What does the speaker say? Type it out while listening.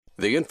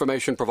The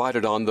information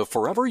provided on the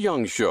Forever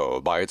Young Show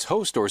by its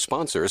host or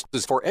sponsors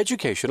is for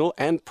educational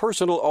and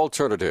personal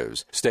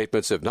alternatives.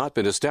 Statements have not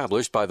been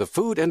established by the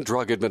Food and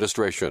Drug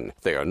Administration.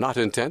 They are not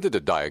intended to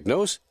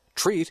diagnose,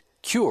 treat,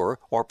 cure,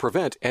 or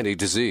prevent any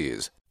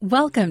disease.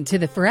 Welcome to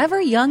the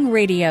Forever Young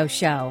Radio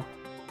Show.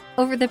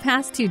 Over the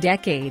past 2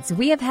 decades,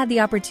 we have had the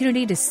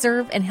opportunity to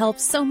serve and help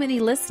so many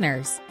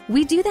listeners.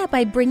 We do that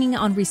by bringing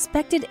on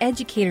respected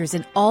educators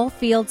in all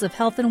fields of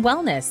health and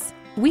wellness.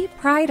 We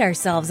pride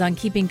ourselves on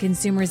keeping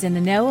consumers in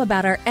the know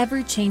about our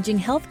ever-changing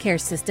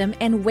healthcare system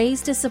and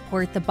ways to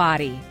support the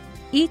body.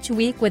 Each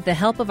week, with the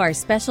help of our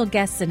special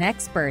guests and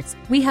experts,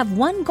 we have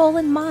one goal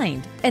in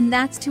mind, and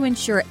that's to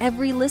ensure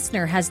every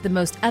listener has the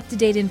most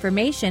up-to-date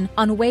information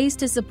on ways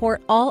to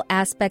support all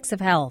aspects of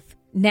health.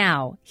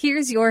 Now,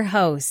 here's your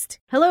host.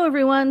 Hello,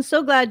 everyone.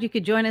 So glad you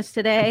could join us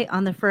today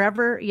on the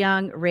Forever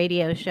Young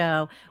Radio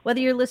Show. Whether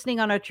you're listening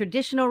on our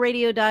traditional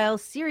radio dial,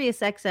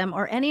 Sirius XM,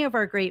 or any of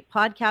our great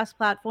podcast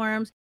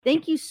platforms,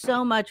 thank you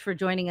so much for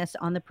joining us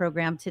on the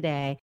program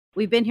today.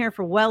 We've been here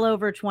for well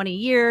over 20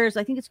 years.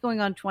 I think it's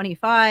going on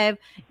 25.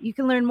 You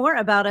can learn more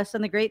about us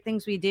and the great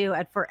things we do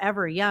at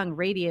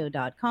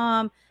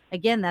foreveryoungradio.com.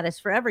 Again, that is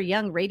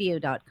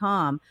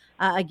foreveryoungradio.com.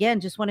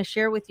 Again, just want to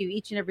share with you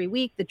each and every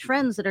week the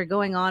trends that are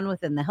going on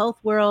within the health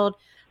world,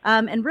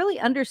 and really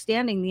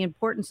understanding the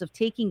importance of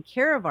taking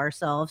care of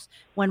ourselves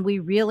when we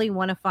really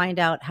want to find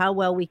out how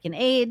well we can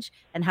age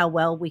and how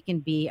well we can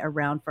be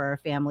around for our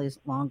families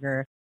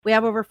longer. We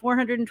have over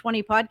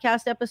 420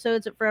 podcast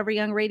episodes at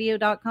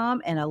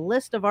foreveryoungradio.com and a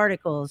list of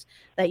articles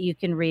that you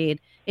can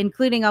read,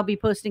 including I'll be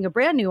posting a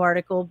brand new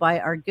article by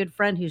our good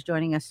friend who's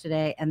joining us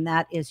today, and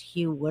that is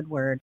Hugh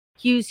Woodward.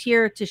 Hugh's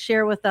here to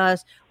share with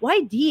us why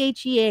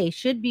DHEA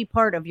should be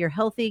part of your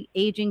healthy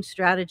aging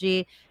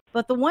strategy.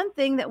 But the one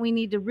thing that we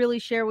need to really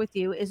share with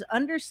you is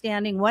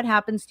understanding what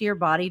happens to your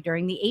body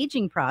during the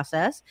aging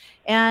process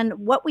and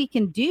what we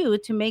can do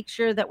to make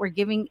sure that we're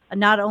giving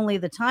not only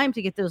the time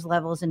to get those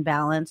levels in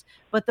balance,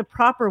 but the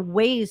proper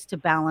ways to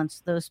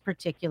balance those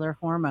particular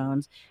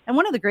hormones. And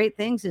one of the great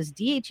things is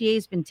DHEA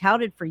has been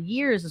touted for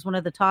years as one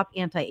of the top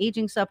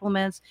anti-aging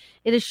supplements.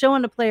 It is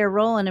shown to play a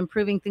role in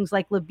improving things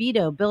like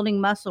libido,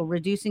 building muscle,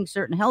 reducing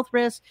certain health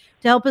risks.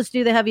 To help us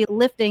do the heavy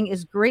lifting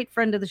is a great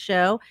friend of the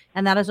show,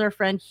 and that is our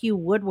friend Hugh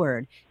Woodward.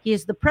 He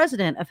is the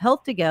president of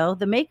Health to Go,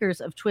 the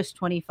makers of Twist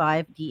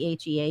 25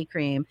 DHEA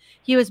cream.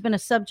 Hugh has been a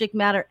subject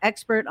matter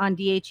expert on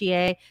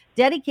DHEA,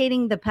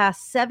 dedicating the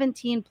past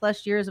 17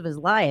 plus years of his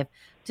life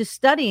to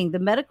studying the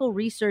medical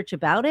research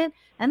about it.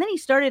 And then he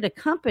started a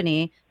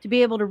company to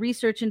be able to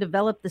research and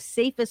develop the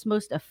safest,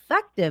 most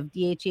effective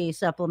DHEA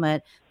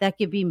supplement that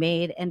could be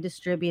made and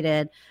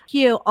distributed.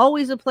 Hugh,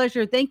 always a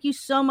pleasure. Thank you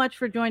so much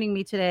for joining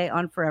me today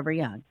on Forever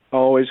Young.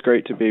 Always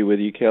great to be with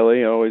you,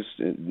 Kelly.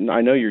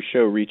 I know your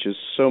show reaches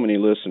so many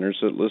listeners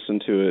that listen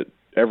to it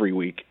every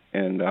week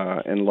and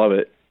love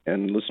it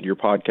and listen to your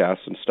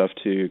podcasts and stuff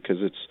too, because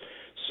it's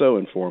so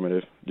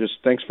informative. Just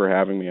thanks for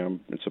having me.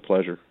 It's a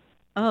pleasure.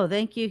 Oh,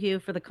 thank you, Hugh,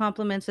 for the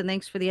compliments, and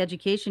thanks for the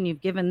education you've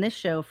given this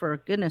show for,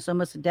 goodness,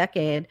 almost a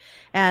decade.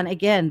 And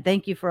again,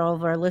 thank you for all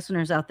of our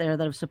listeners out there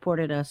that have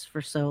supported us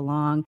for so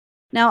long.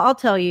 Now, I'll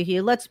tell you,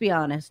 Hugh, let's be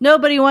honest.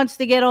 Nobody wants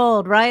to get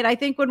old, right? I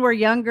think when we're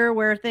younger,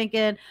 we're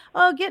thinking,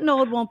 oh, getting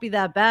old won't be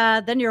that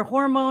bad. Then your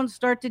hormones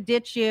start to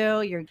ditch you.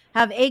 You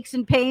have aches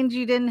and pains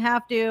you didn't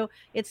have to.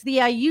 It's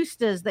the I used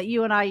to's that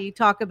you and I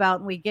talk about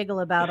and we giggle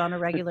about on a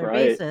regular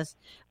Right. basis.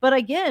 But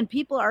again,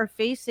 people are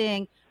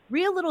facing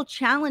real little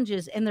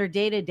challenges in their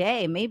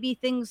day-to-day. Maybe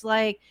things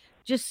like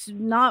just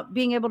not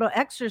being able to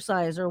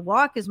exercise or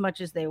walk as much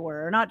as they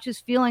were, or not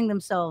just feeling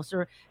themselves,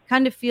 or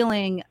kind of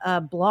feeling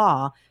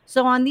blah.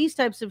 So on these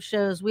types of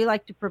shows, we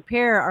like to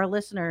prepare our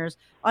listeners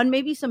on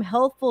maybe some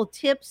helpful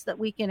tips that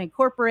we can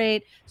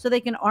incorporate so they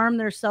can arm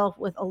themselves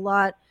with a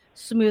lot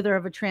smoother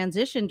of a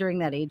transition during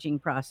that aging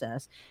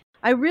process.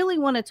 I really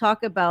want to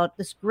talk about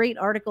this great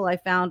article I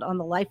found on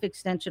the Life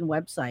Extension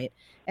website.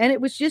 And it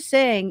was just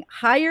saying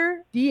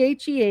higher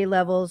DHEA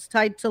levels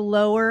tied to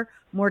lower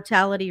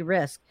mortality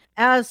risk.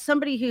 As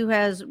somebody who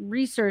has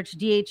researched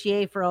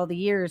DHEA for all the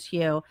years,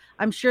 Hugh,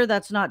 I'm sure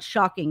that's not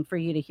shocking for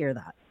you to hear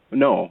that.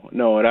 No,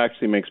 it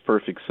actually makes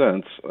perfect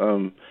sense.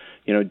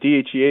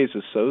 DHEA is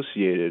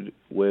associated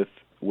with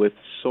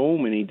so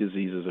many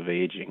diseases of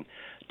aging.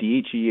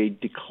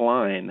 DHEA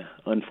decline,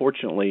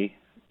 unfortunately,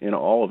 in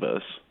all of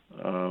us.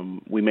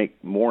 We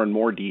make more and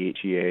more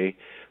DHEA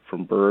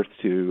from birth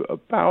to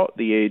about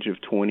the age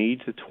of 20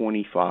 to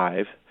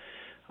 25.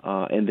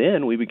 And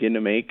then we begin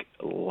to make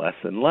less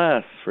and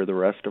less for the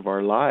rest of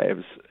our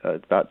lives,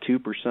 about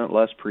 2%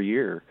 less per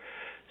year.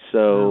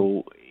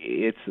 So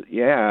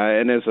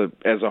and as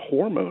a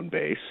hormone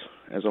base,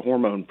 as a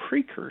hormone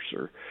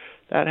precursor,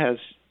 that has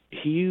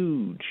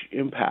huge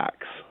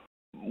impacts.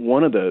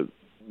 One of the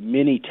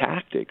many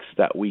tactics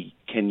that we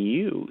can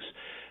use,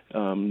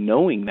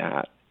 knowing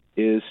that,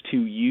 is to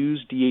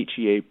use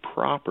DHEA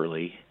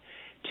properly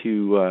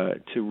to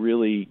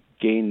really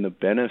gain the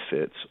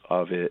benefits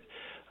of it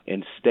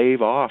and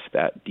stave off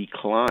that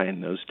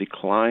decline, those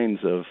declines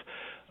of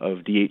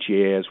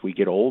DHEA as we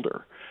get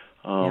older.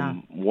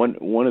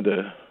 One of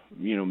the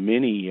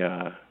many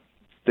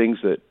things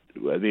that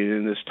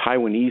in this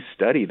Taiwanese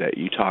study that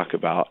you talk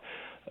about,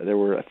 there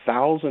were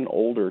 1,000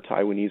 older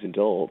Taiwanese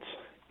adults,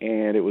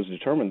 and it was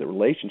determined the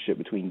relationship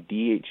between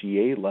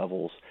DHEA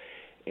levels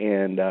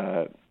and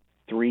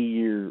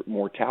 3-year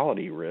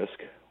mortality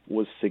risk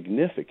was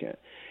significant.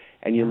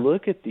 And you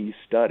look at these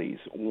studies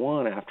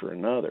one after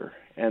another,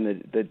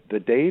 and the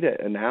data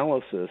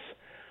analysis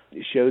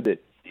showed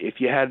that if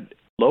you had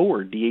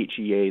lower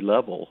DHEA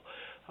level,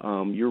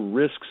 your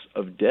risks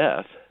of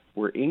death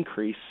were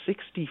increased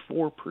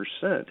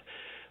 64%.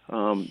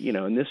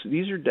 And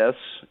these are deaths,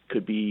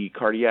 could be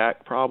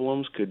cardiac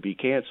problems, could be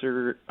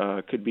cancer,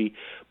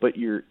 but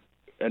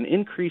an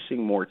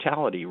increasing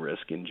mortality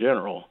risk in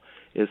general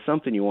is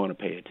something you want to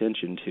pay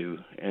attention to.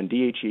 And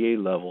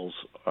DHEA levels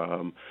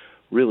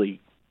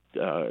really,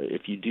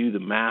 if you do the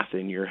math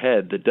in your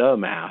head, the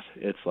math,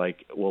 it's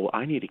like, well,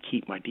 I need to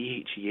keep my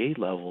DHEA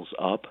levels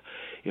up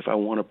if I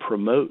want to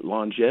promote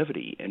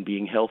longevity and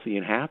being healthy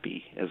and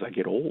happy as I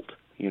get old,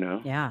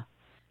 Yeah,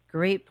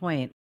 great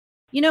point.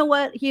 You know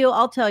what, Hugh,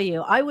 I'll tell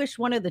you, I wish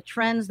one of the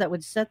trends that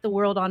would set the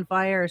world on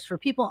fire is for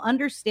people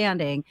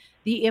understanding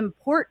the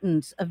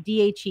importance of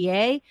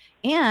DHEA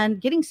and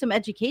getting some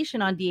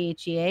education on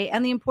DHEA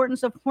and the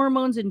importance of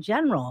hormones in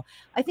general.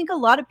 I think a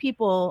lot of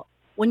people,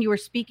 when you were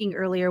speaking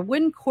earlier,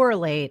 wouldn't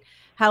correlate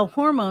how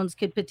hormones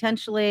could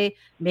potentially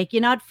make you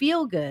not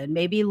feel good,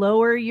 maybe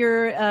lower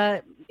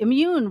your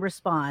immune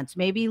response,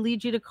 maybe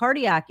lead you to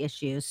cardiac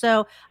issues.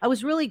 So I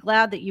was really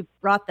glad that you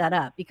brought that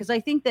up, because I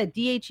think that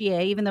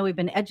DHEA, even though we've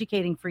been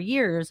educating for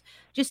years,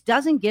 just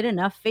doesn't get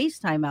enough face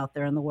time out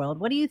there in the world.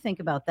 What do you think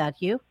about that,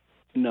 Hugh?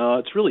 No,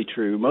 it's really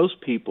true.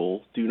 Most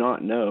people do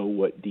not know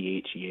what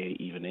DHEA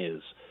even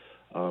is.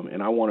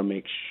 And I want to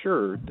make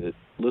sure that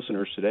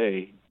listeners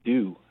today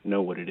do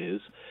know what it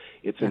is.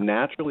 It's a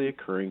naturally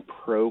occurring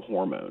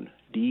prohormone.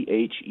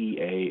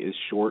 DHEA is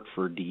short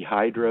for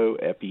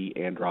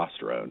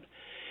dehydroepiandrosterone.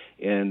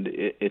 And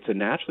it's a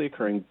naturally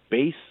occurring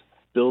base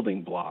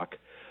building block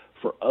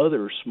for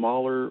other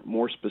smaller,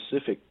 more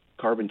specific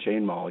carbon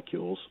chain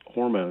molecules,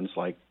 hormones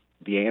like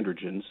the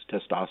androgens,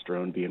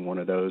 testosterone being one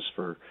of those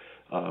for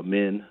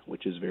men,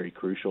 which is very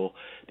crucial.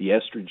 The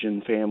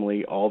estrogen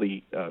family, all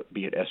the,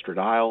 be it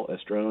estradiol,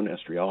 estrone,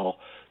 estriol,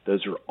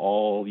 those are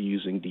all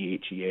using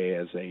DHEA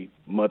as a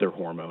mother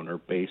hormone or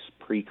base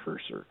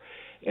precursor.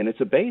 And it's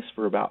a base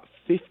for about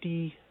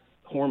 50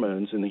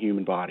 hormones in the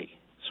human body,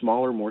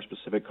 smaller, more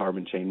specific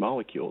carbon chain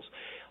molecules.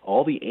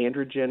 All the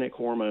androgenic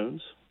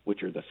hormones,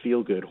 which are the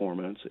feel-good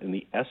hormones, and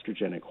the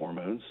estrogenic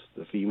hormones,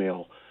 the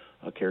female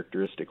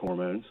characteristic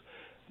hormones,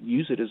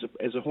 use it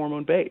as a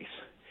hormone base.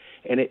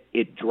 And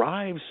it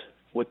drives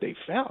what they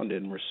found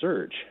in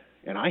research,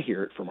 and I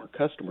hear it from our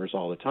customers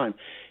all the time,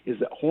 is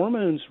that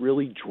hormones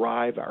really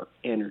drive our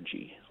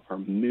energy, our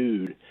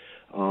mood,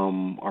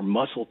 our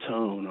muscle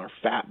tone, our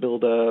fat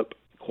buildup,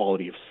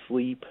 quality of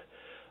sleep,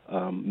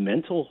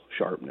 mental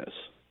sharpness,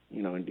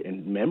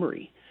 and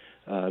memory,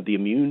 the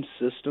immune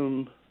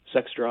system,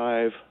 sex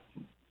drive,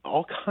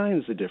 all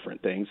kinds of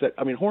different things.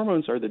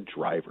 Hormones are the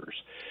drivers.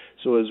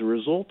 So as a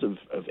result of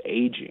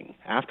aging,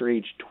 after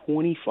age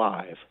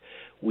 25,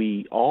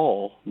 we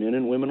all, men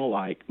and women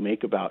alike,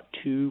 make about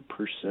 2%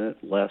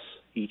 less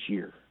each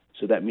year.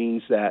 So that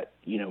means that,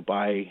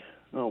 by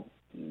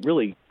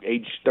really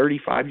age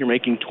 35, you're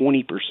making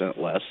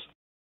 20% less.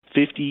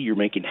 50, you're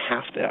making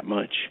half that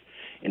much.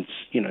 And,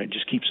 it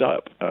just keeps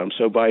up.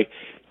 So by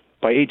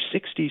age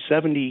 60,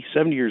 70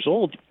 years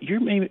old, you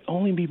may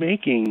only be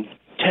making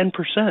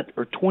 10%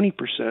 or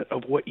 20%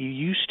 of what you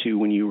used to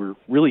when you were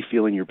really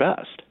feeling your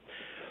best.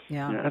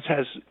 Yeah. That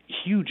has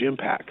huge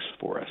impacts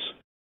for us.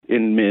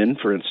 In men,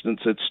 for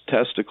instance, it's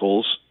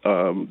testicles,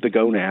 the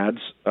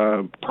gonads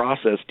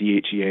process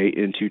DHEA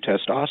into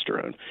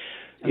testosterone.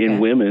 Okay. In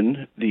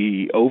women,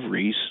 the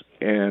ovaries,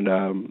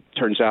 and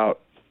turns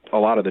out a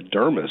lot of the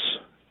dermis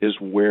is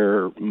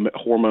where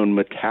hormone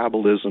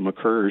metabolism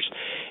occurs,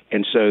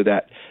 and so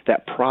that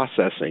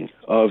processing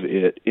of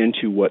it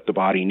into what the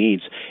body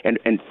needs. And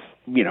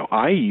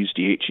I use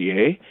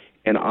DHEA,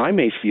 and I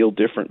may feel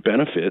different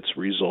benefits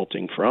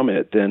resulting from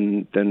it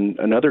than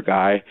another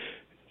guy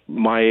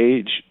my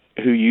age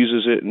who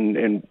uses it,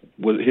 and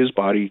what his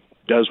body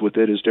does with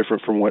it is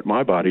different from what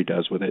my body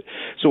does with it.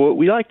 So what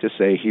we like to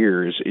say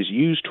here is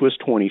use Twist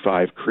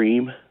 25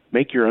 cream,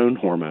 make your own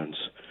hormones.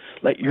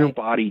 Let your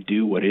body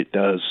do what it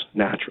does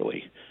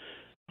naturally.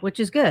 Which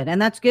is good.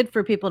 And that's good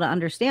for people to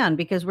understand,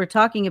 because we're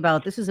talking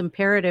about this is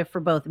imperative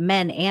for both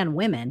men and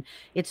women.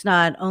 It's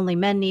not only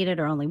men need it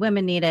or only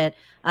women need it.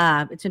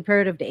 It's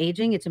imperative to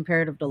aging. It's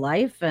imperative to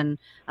life and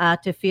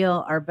to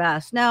feel our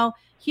best. Now,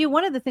 Hugh,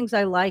 one of the things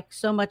I like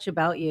so much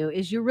about you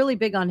is you're really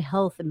big on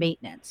health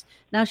maintenance.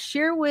 Now,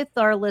 share with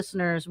our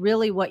listeners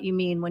really what you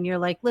mean when you're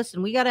like,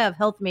 listen, we got to have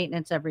health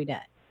maintenance every day.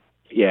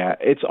 Yeah,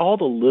 it's all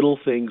the little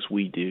things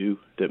we do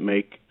that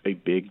make a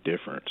big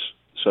difference.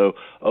 So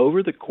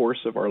over the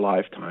course of our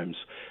lifetimes,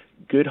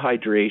 good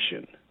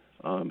hydration,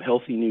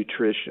 healthy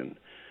nutrition,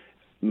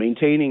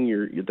 maintaining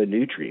the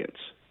nutrients,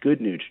 good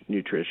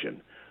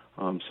nutrition,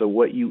 so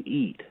what you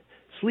eat,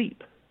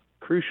 Sleep,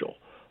 crucial.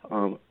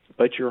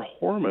 But your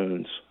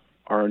hormones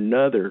are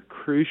another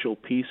crucial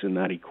piece in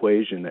that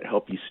equation that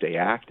help you stay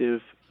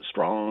active,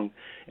 strong,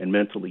 and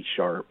mentally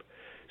sharp.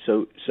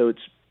 So it's,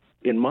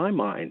 in my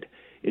mind,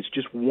 it's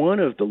just one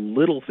of the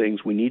little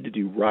things we need to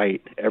do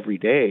right every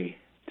day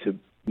to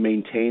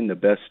maintain the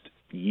best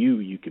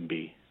you can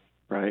be,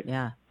 right?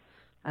 Yeah,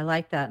 I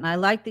like that. And I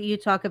like that you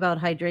talk about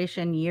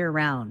hydration year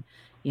round.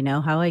 You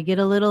know, how I get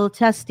a little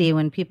testy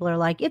when people are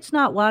like, it's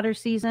not water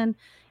season.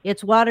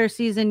 It's water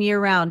season year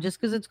round. Just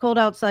because it's cold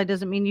outside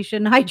doesn't mean you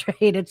shouldn't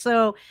hydrate. It's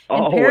so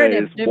Always.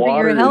 imperative for your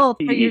Water is health,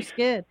 for your key.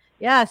 skin.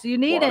 Yes, you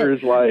need Water it.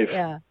 is life.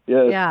 Yeah.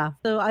 Yes. Yeah.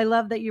 So I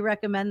love that you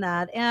recommend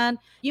that. And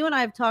you and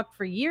I have talked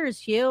for years,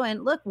 Hugh.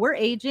 And look, we're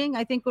aging.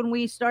 I think when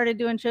we started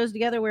doing shows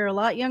together, we were a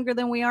lot younger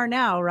than we are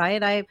now,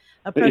 right? I'm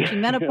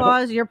approaching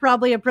menopause. You're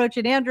probably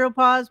approaching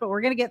andropause, but we're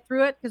going to get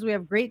through it because we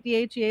have great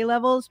DHEA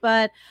levels.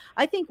 But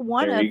I think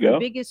one There you of the go.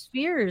 biggest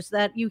fears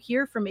that you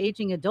hear from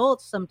aging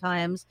adults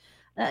sometimes,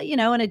 in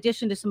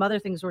addition to some other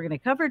things we're going to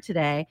cover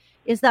today,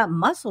 is that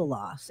muscle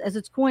loss, as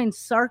it's coined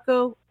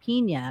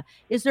sarcopenia.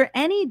 Is there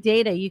any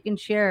data you can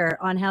share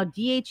on how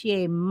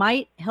DHEA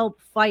might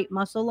help fight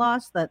muscle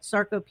loss, that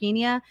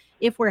sarcopenia,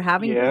 if we're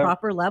having Yeah.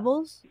 proper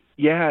levels?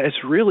 Yeah,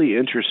 it's really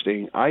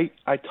interesting. I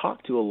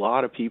talk to a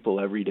lot of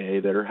people every day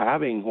that are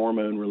having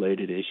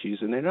hormone-related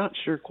issues, and they're not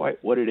sure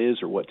quite what it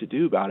is or what to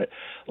do about it.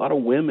 A lot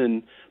of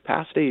women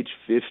past age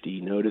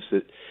 50 notice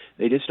that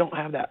they just don't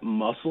have that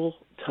muscle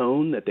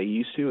tone that they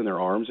used to in their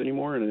arms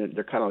anymore, and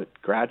they're kind of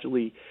like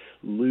gradually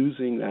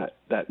losing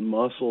that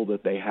muscle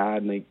that they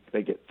had, and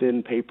they get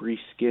thin, papery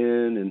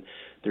skin, and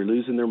they're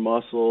losing their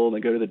muscle, and they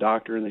go to the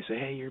doctor, and they say,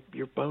 hey,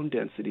 your bone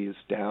density is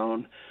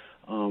down,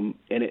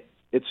 and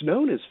it's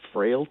known as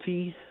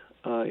frailty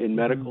in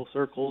medical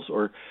circles,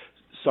 or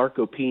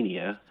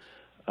sarcopenia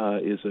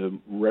is a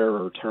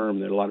rarer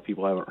term that a lot of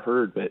people haven't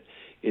heard, but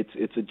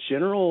it's a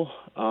general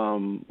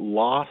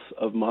loss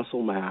of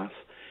muscle mass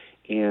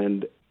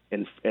and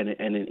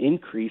an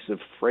increase of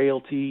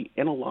frailty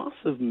and a loss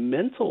of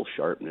mental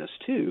sharpness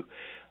too.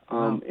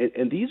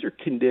 And these are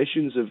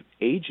conditions of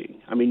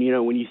aging. I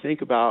mean, when you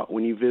think about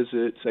when you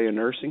visit, say, a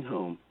nursing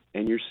home,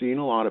 and you're seeing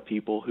a lot of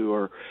people who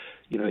are,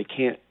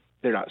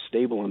 they're not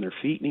stable on their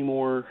feet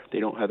anymore. They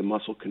don't have the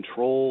muscle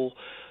control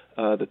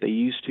that they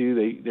used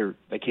to.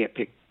 They can't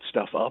pick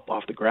stuff up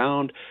off the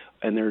ground,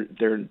 and they're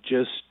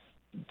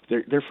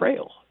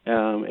frail.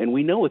 And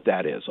we know what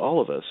that is, all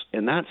of us.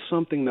 And that's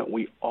something that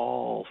we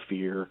all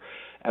fear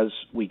as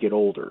we get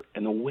older.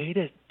 And the way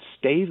to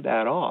stave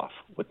that off,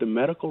 what the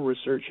medical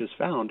research has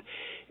found,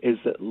 is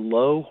that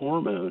low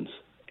hormones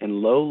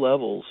and low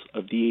levels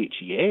of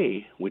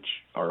DHEA, which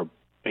are a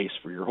base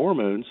for your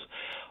hormones,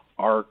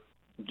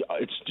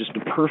 it's just a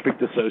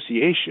perfect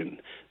association.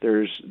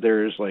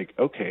 There's like,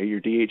 okay,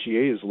 your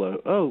DHEA is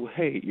low. Oh,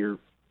 hey, your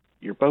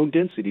bone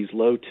density is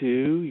low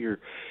too.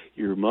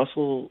 Your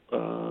muscle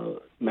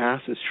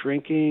mass is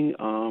shrinking.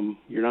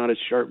 You're not as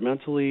sharp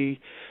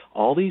mentally.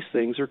 All these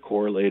things are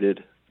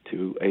correlated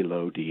to a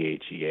low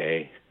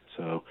DHEA.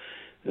 So,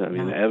 the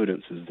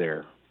evidence is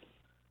there.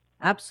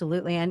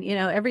 Absolutely. And,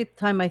 every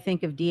time I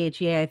think of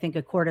DHEA, I think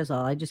of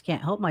cortisol. I just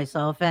can't help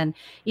myself. And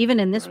even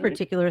in this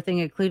particular thing,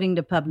 including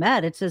to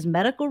PubMed, it says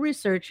medical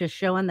research has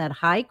shown that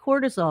high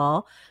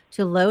cortisol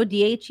to low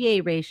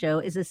DHEA ratio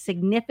is a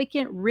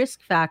significant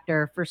risk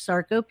factor for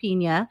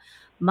sarcopenia,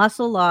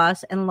 muscle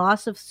loss, and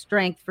loss of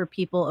strength for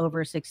people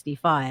over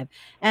 65.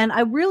 And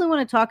I really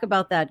want to talk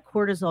about that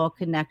cortisol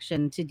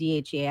connection to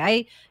DHEA.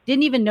 I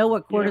didn't even know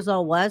what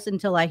cortisol was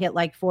until I hit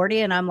like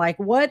 40. And I'm like,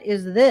 what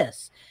is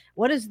this?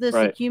 What is this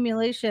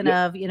accumulation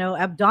of,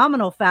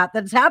 abdominal fat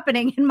that's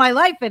happening in my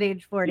life at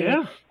age 40?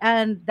 Yeah.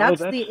 And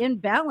that's the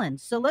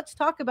imbalance. So let's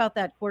talk about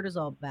that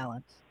cortisol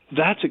balance.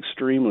 That's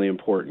extremely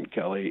important,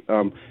 Kelly.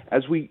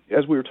 As we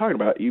were talking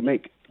about, you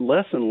make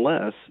less and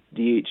less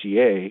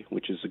DHEA,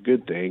 which is a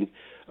good thing,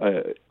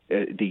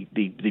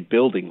 the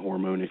building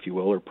hormone, if you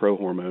will, or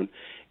prohormone,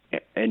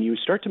 and you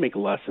start to make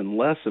less and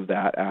less of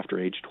that after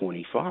age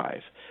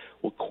 25.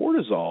 Well,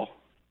 cortisol,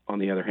 on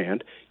the other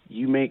hand,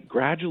 you make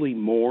gradually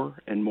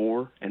more and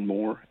more and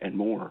more and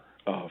more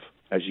of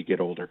as you get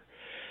older.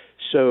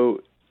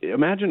 So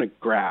imagine a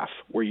graph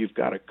where you've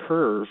got a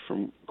curve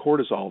from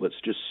cortisol that's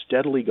just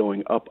steadily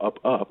going up,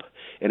 up, up.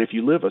 And if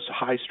you live a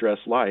high-stress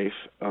life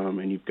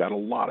and you've got a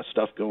lot of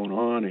stuff going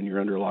on and you're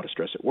under a lot of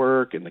stress at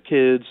work and the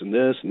kids and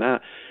this and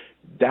that,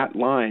 that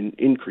line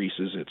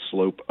increases its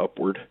slope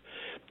upward.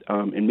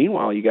 And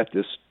meanwhile, you got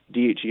this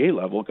DHEA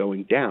level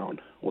going down.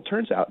 Well, it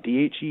turns out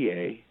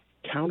DHEA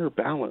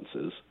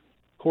counterbalances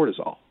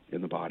cortisol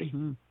in the body.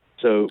 Mm-hmm.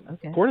 So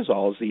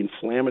cortisol is the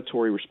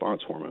inflammatory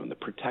response hormone, the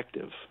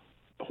protective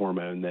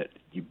hormone that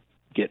you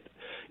get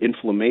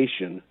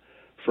inflammation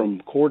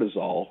from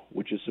cortisol,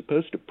 which is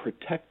supposed to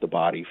protect the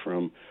body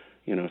from,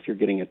 if you're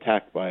getting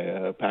attacked by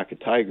a pack of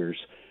tigers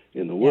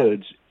in the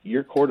woods,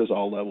 your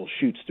cortisol level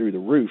shoots through the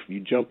roof. You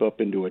jump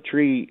up into a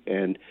tree,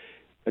 and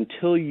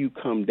until you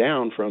come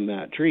down from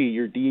that tree,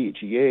 your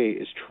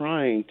DHEA is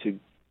trying to,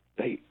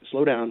 hey,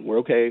 slow down. We're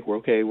okay.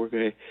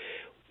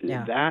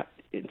 Yeah. That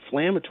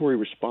inflammatory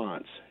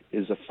response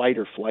is a fight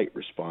or flight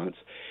response,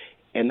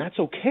 and that's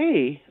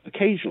okay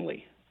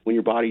occasionally when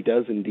your body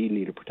does indeed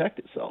need to protect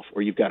itself,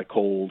 or you've got a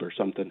cold or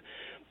something.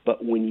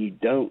 But when you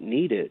don't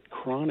need it,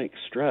 chronic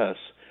stress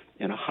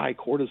and a high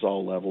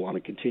cortisol level on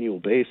a continual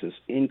basis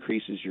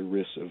increases your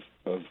risk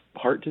of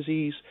heart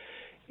disease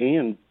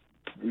and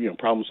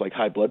problems like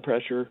high blood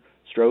pressure,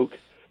 stroke.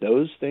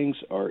 Those things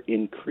are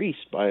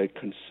increased by a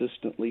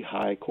consistently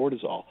high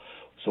cortisol.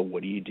 So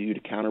what do you do to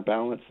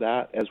counterbalance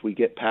that as we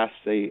get past,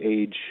 say,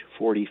 age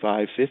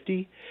 45,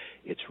 50?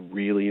 It's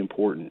really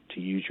important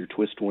to use your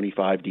Twist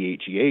 25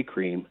 DHEA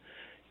cream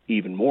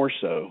even more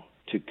so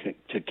to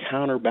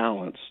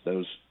counterbalance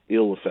those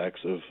ill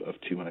effects of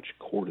too much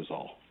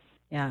cortisol.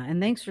 Yeah,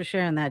 and thanks for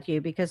sharing that,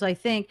 Hugh, because I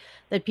think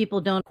that people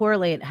don't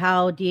correlate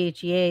how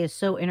DHEA is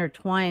so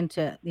intertwined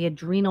to the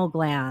adrenal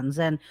glands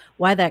and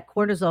why that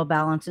cortisol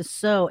balance is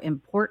so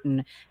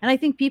important. And I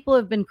think people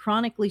have been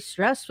chronically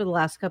stressed for the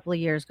last couple of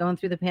years, going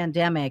through the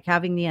pandemic,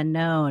 having the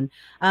unknown,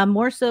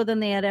 more so than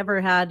they had ever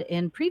had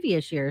in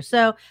previous years.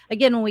 So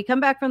again, when we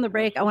come back from the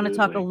break, I want to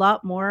talk a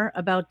lot more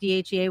about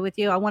DHEA with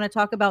you. I want to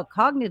talk about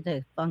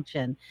cognitive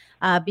function,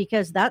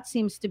 because that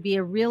seems to be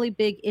a really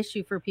big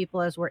issue for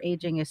people as we're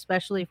aging,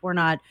 especially if we're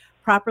not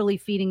properly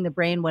feeding the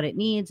brain what it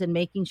needs and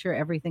making sure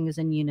everything is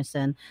in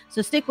unison.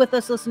 So stick with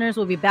us, listeners.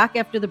 We'll be back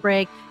after the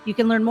break. You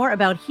can learn more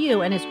about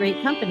Hugh and his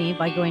great company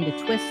by going to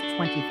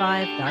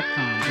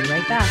twist25.com. Be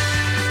right back.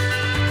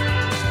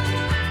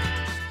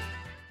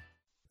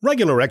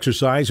 Regular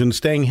exercise and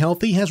staying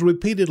healthy has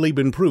repeatedly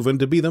been proven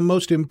to be the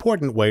most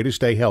important way to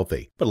stay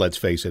healthy. But let's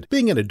face it,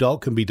 being an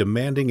adult can be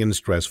demanding and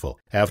stressful.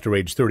 After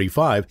age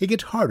 35, it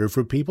gets harder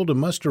for people to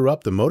muster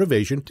up the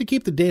motivation to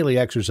keep the daily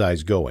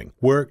exercise going.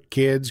 Work,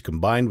 kids,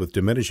 combined with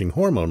diminishing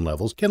hormone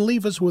levels, can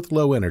leave us with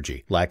low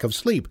energy, lack of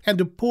sleep,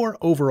 and a poor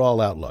overall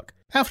outlook.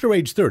 After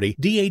age 30,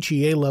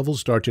 DHEA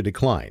levels start to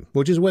decline,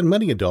 which is when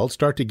many adults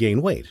start to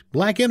gain weight,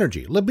 lack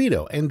energy,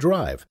 libido, and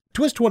drive.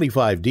 Twist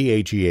 25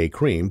 DHEA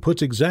cream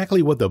puts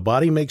exactly what the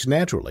body makes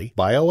naturally,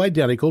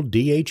 bioidentical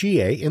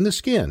DHEA, in the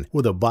skin,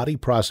 where the body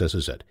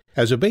processes it.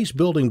 As a base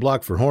building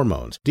block for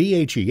hormones,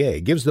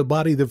 DHEA gives the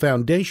body the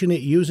foundation it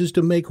uses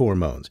to make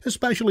hormones,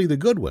 especially the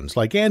good ones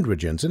like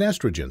androgens and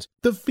estrogens,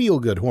 the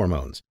feel-good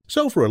hormones.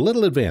 So for a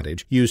little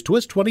advantage, use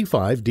Twist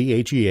 25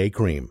 DHEA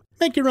cream.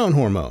 Make your own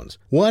hormones.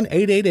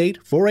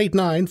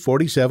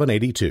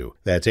 1-888-489-4782.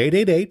 That's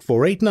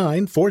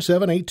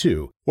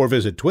 888-489-4782. Or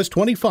visit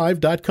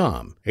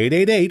twist25.com.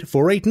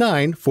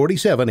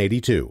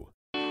 888-489-4782.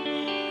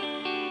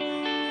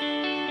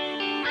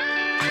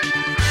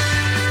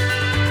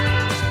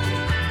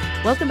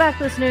 Welcome back,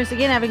 listeners.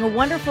 Again, having a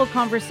wonderful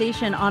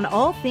conversation on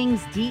all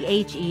things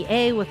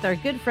DHEA with our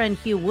good friend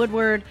Hugh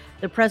Woodward,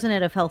 the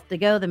president of Health to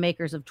Go, the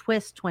makers of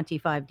Twist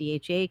 25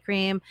 DHEA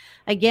cream.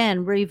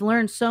 Again, we've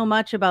learned so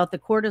much about the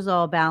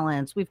cortisol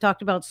balance. We've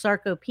talked about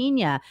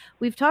sarcopenia.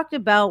 We've talked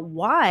about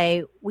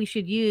why we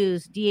should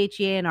use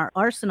DHEA in our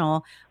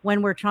arsenal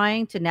when we're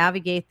trying to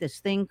navigate this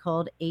thing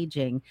called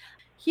aging.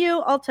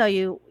 Hugh, I'll tell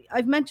you,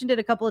 I've mentioned it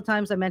a couple of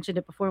times. I mentioned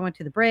it before we went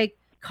to the break.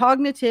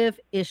 Cognitive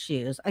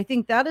issues. I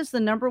think that is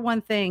the number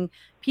one thing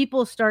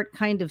people start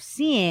kind of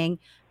seeing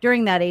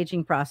during that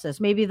aging process.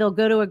 Maybe they'll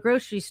go to a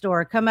grocery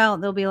store, come out,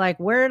 and they'll be like,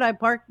 where did I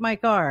park my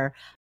car?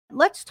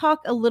 Let's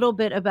talk a little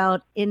bit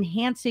about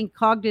enhancing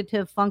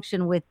cognitive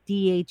function with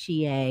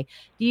DHEA.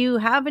 Do you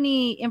have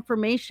any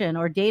information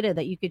or data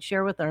that you could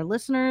share with our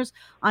listeners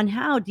on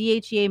how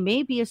DHEA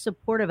may be a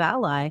supportive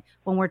ally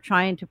when we're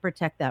trying to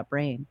protect that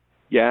brain?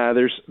 Yeah,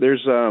 there's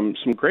some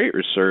great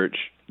research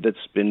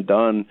that's been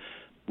done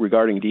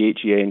regarding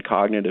DHEA and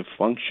cognitive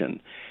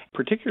function.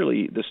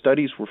 Particularly, the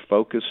studies were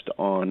focused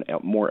on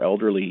more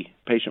elderly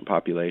patient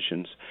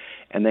populations,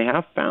 and they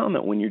have found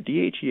that when your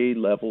DHEA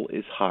level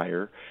is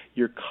higher,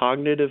 your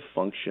cognitive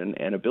function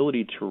and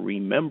ability to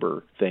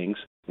remember things,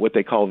 what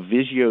they call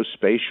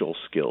visuospatial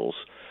skills,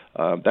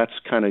 that's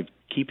kind of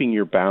keeping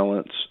your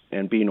balance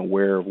and being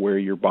aware of where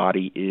your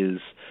body is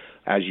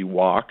as you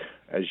walk,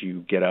 as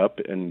you get up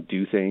and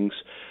do things,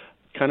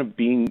 kind of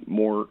being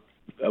more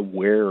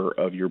aware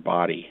of your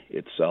body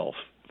itself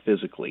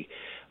physically.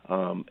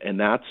 And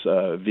that's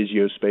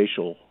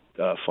visuospatial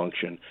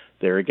function.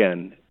 There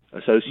again,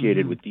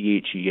 associated with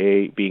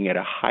DHEA being at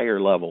a higher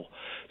level.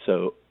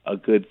 So a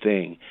good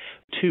thing.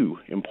 Two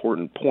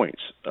important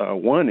points.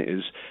 One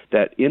is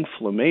that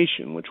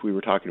inflammation, which we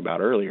were talking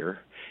about earlier,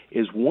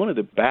 is one of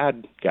the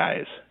bad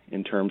guys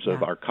in terms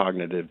of our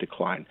cognitive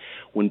decline.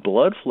 When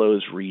blood flow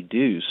is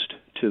reduced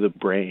to the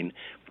brain,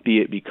 be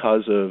it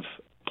because of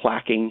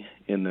plaquing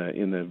in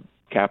the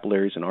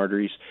capillaries and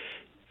arteries,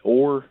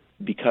 or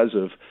because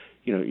of,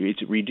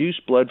 it's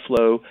reduced blood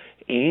flow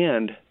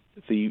and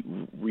the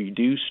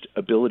reduced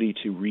ability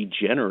to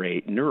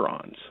regenerate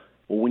neurons.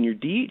 Well, when your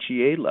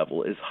DHEA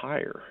level is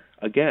higher,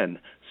 again,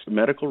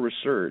 medical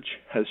research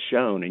has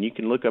shown, and you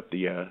can look up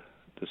the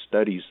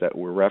studies that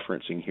we're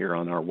referencing here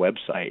on our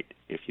website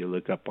if you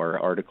look up our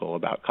article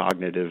about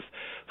cognitive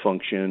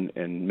function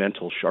and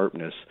mental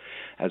sharpness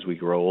as we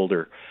grow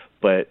older.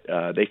 But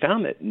they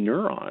found that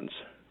neurons,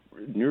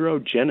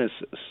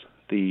 neurogenesis,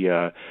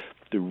 the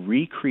the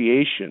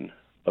recreation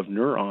of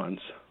neurons,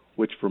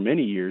 which for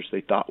many years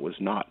they thought was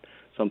not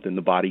something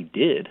the body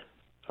did.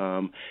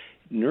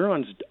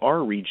 Neurons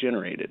are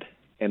regenerated,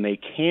 and they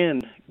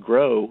can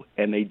grow,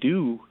 and they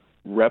do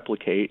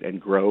replicate and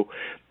grow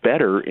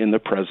better in the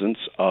presence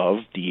of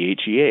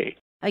DHEA.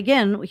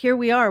 Again, here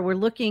we are, we're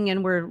looking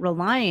and we're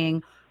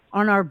relying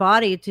on our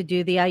body to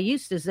do the I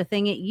used to, the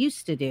thing it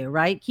used to do,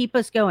 right? Keep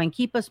us going,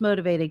 keep us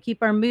motivated,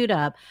 keep our mood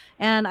up.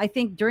 And I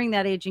think during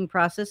that aging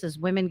process, as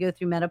women go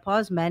through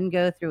menopause, men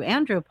go through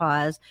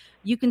andropause,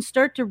 you can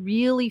start to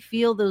really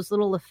feel those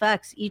little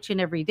effects each and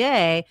every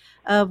day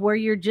of where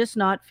you're just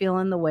not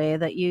feeling the way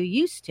that you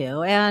used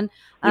to. And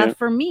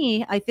for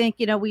me, I think,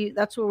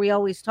 that's where we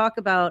always talk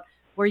about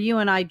where you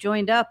and I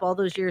joined up all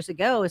those years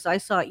ago, is I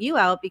sought you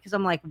out because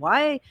I'm like,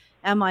 why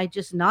am I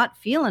just not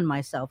feeling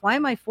myself? Why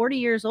am I 40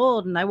 years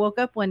old? And I woke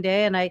up one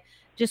day and I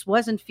just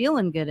wasn't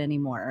feeling good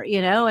anymore,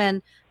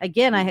 And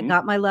again, I had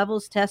got my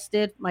levels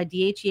tested. My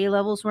DHEA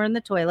levels were in the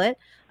toilet.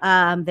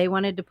 They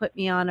wanted to put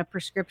me on a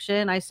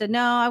prescription. I said,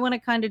 no, I want to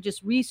kind of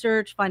just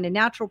research, find a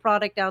natural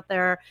product out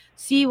there,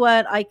 see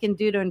what I can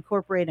do to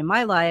incorporate in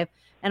my life.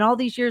 And all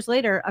these years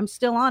later, I'm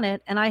still on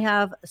it, and I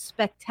have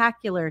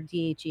spectacular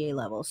DHEA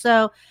levels.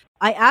 So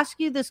I ask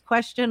you this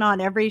question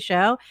on every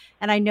show,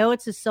 and I know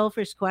it's a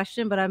selfish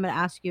question, but I'm going to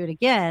ask you it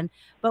again.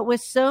 But with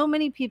so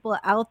many people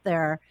out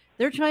there,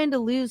 they're trying to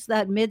lose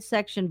that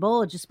midsection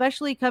bulge,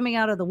 especially coming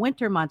out of the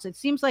winter months. It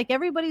seems like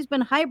everybody's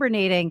been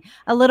hibernating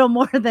a little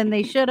more than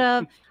they should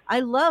have. I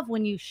love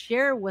when you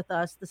share with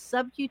us the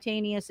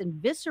subcutaneous and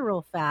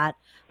visceral fat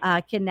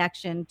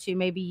connection to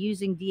maybe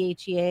using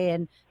DHEA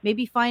and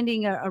maybe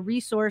finding a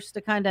resource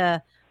to kind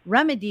of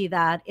remedy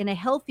that in a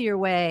healthier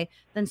way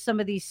than some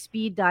of these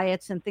speed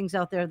diets and things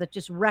out there that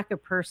just wreck a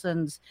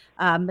person's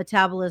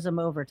metabolism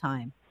over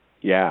time.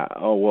 Yeah.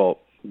 Oh, well,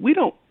 we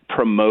don't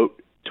promote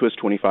Twist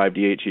 25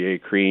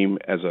 DHEA cream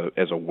as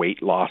a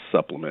weight loss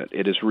supplement.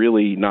 It is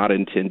really not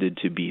intended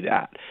to be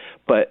that.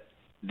 But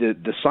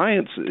the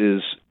science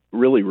is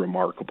really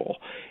remarkable.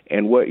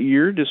 And what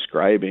you're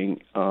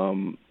describing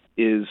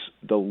is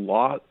the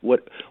lot.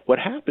 What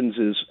happens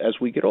is, as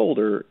we get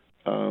older,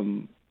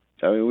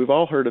 we've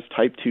all heard of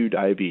type 2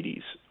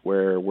 diabetes,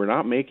 where we're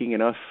not making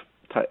enough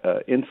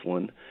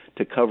insulin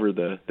to cover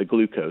the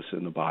glucose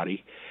in the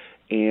body,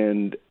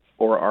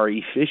 or our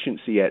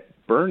efficiency at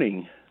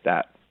burning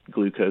that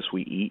glucose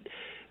we eat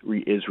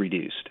is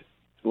reduced.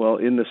 Well,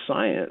 in the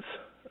science,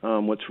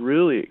 what's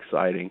really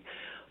exciting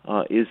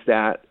is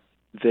that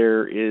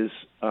there is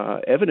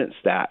evidence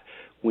that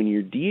when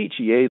your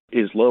DHEA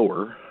is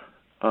lower,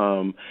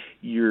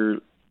 your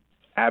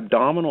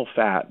abdominal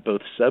fat,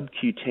 both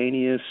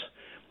subcutaneous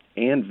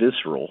and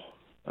visceral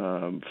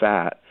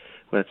fat,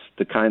 that's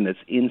the kind that's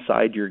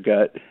inside your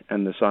gut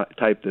and the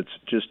type that's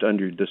just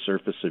under the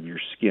surface of your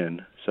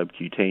skin,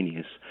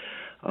 subcutaneous,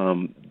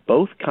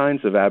 both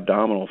kinds of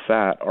abdominal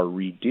fat are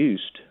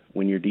reduced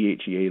when your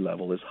DHEA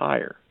level is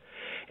higher.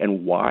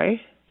 And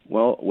why?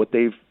 Well, what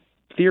they've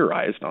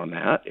theorized on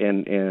that,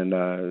 and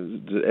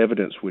the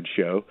evidence would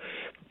show,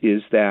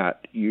 is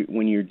that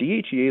when your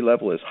DHEA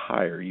level is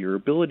higher, your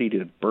ability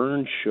to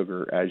burn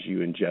sugar as you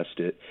ingest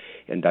it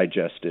and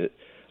digest it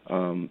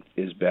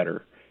is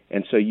better.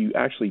 And so you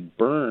actually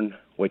burn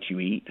what you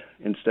eat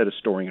instead of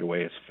storing it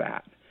away as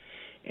fat.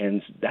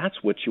 And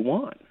that's what you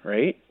want,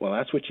 right? Well,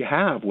 that's what you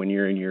have when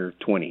you're in your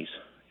 20s.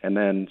 And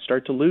then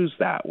start to lose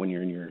that when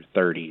you're in your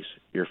 30s,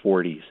 your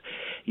 40s.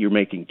 You're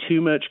making too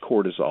much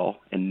cortisol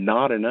and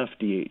not enough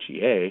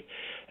DHEA,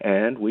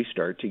 and we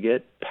start to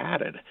get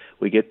padded.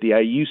 We get the I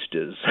used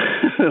to's,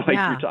 like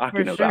you're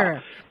talking about.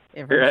 Sure.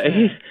 Yeah, for right?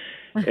 Sure.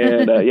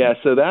 And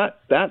so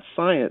that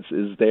science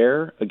is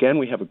there. Again,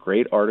 we have a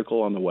great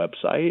article on the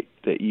website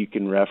that you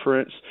can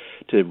reference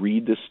to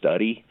read the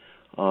study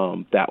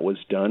that was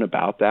done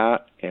about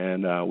that,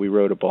 and we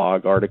wrote a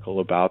blog article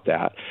about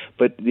that.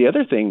 But the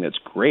other thing that's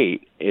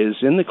great is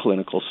in the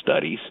clinical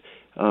studies,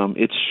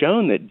 it's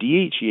shown that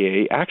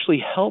DHEA actually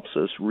helps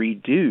us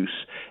reduce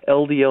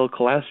LDL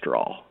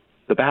cholesterol,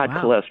 the bad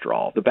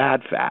cholesterol, the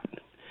bad fat.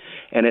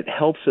 And it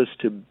helps us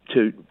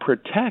to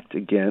protect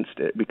against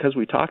it, because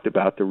we talked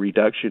about the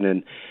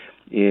reduction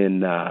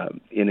in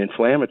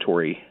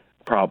inflammatory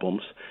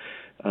problems.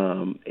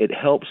 It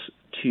helps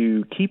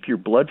to keep your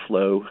blood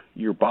flow,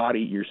 your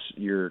body,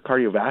 your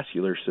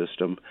cardiovascular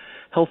system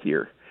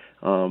healthier,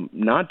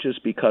 not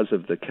just because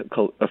of the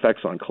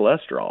effects on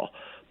cholesterol,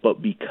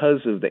 but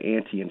because of the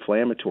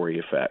anti-inflammatory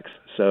effects.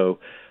 So,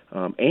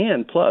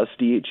 and plus,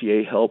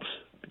 DHEA helps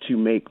to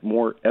make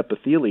more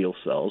epithelial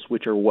cells,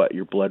 which are what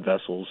your blood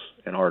vessels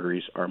and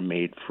arteries are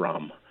made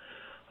from,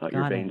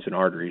 your veins and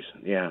arteries.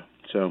 Yeah,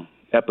 so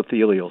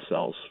epithelial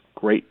cells,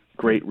 great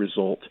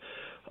result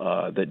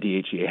that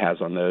DHEA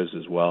has on those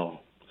as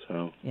well.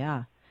 So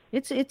yeah,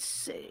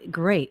 it's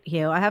great,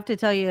 Hugh. I have to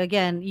tell you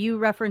again, you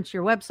reference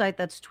your website.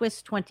 That's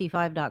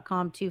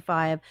twist25.com,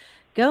 25.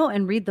 go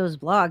and read those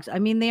blogs. I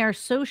mean, they are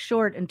so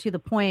short and to the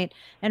point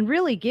and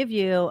really give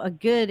you a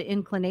good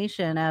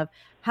inclination of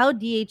how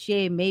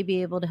DHEA may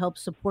be able to help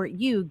support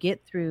you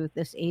get through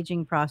this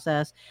aging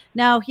process.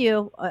 Now,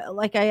 Hugh,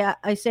 like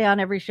I say on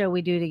every show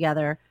we do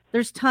together,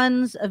 there's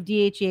tons of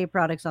DHEA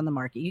products on the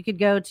market. You could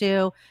go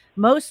to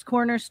most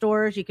corner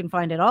stores, you can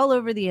find it all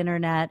over the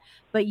internet,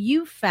 but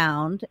you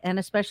found, and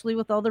especially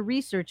with all the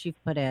research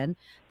you've put in,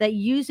 that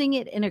using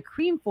it in a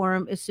cream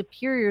form is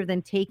superior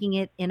than taking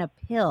it in a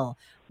pill.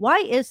 Why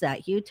is that,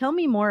 Hugh? Tell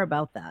me more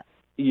about that.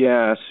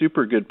 Yeah,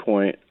 super good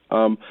point.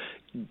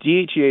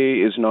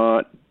 DHEA is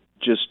not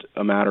just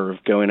a matter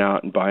of going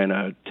out and buying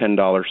a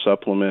 $10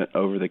 supplement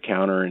over the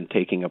counter and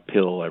taking a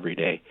pill every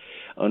day.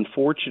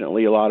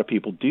 Unfortunately, a lot of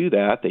people do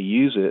that. They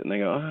use it and they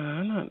go,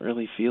 I'm not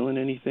really feeling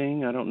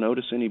anything. I don't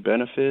notice any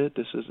benefit.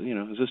 This is,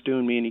 is this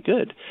doing me any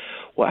good?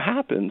 What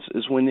happens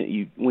is when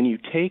you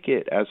take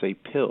it as a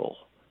pill,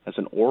 as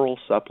an oral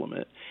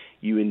supplement,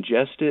 you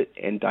ingest it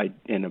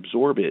and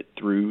absorb it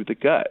through the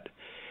gut.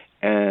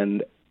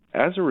 And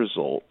as a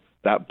result,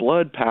 that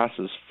blood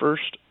passes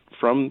first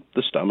from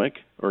the stomach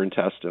or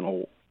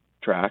intestinal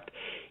tract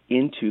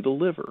into the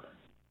liver.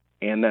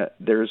 And that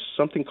there's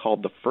something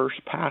called the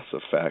first pass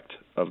effect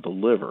of the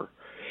liver.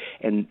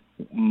 And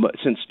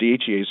since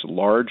DHEA is a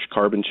large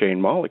carbon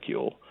chain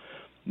molecule,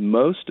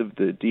 most of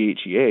the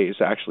DHEA is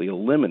actually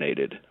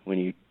eliminated when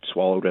you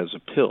swallow it as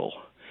a pill.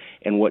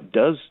 And what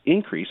does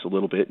increase a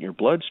little bit in your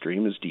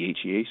bloodstream is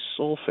DHEA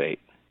sulfate.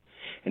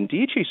 And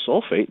DHEA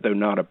sulfate, though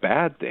not a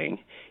bad thing,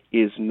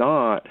 is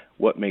not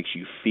what makes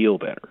you feel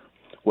better.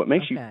 What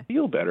makes you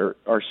feel better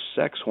are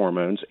sex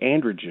hormones,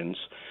 androgens,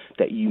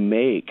 that you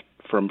make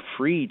from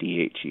free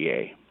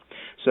DHEA.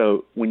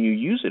 So when you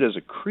use it as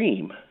a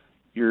cream,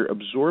 you're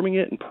absorbing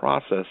it and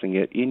processing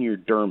it in your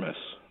dermis,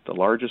 the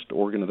largest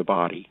organ of the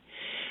body.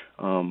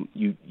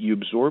 You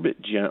absorb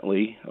it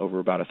gently over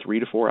about a 3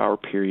 to 4 hour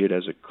period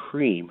as a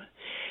cream,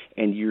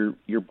 and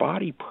your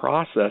body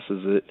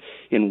processes it.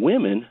 In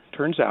women,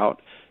 turns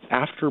out,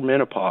 after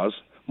menopause,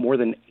 more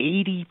than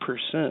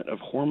 80% of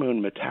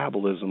hormone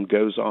metabolism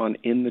goes on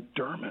in the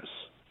dermis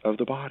of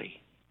the body,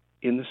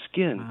 in the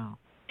skin. Wow.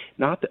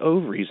 Not the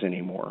ovaries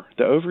anymore.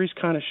 The ovaries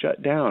kind of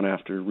shut down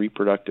after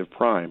reproductive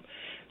prime,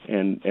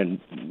 and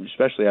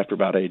especially after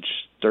about age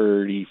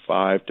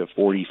 35 to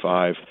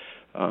 45.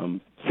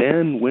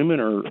 Then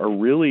women are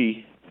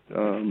really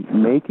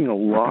making a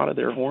lot of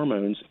their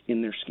hormones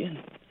in their skin.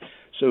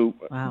 So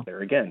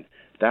There again,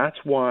 that's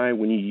why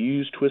when you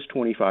use Twist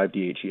 25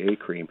 DHEA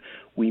cream,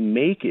 we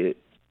make it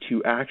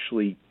to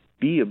actually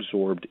be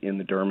absorbed in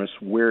the dermis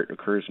where it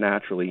occurs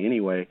naturally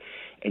anyway,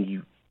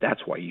 and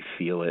that's why you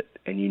feel it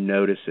and you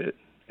notice it.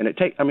 And it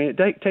takes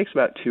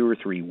about 2 or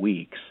 3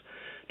 weeks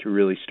to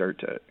really start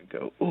to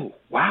go, oh,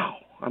 wow,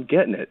 I'm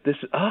getting it. This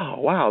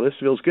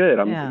feels good.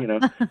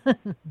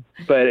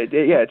 But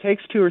it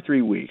takes 2 or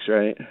 3 weeks,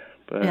 right?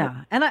 But,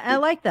 yeah, and I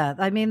like that.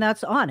 I mean,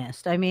 that's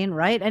honest. I mean,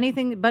 right?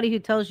 Anybody who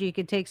tells you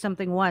could take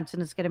something once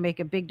and it's going to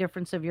make a big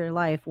difference of your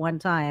life one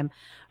time,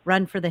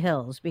 run for the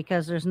hills,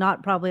 because there's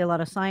not probably a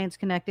lot of science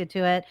connected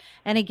to it.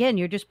 And again,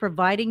 you're just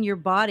providing your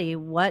body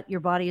what your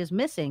body is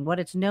missing, what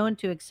it's known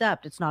to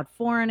accept. It's not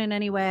foreign in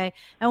any way.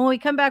 And when we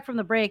come back from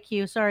the break,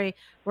 Hugh, sorry,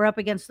 we're up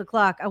against the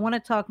clock. I want to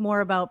talk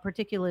more about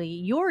particularly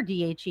your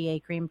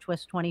DHEA cream,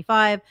 Twist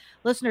 25.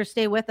 Listeners,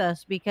 stay with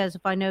us, because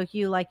if I know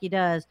Hugh like he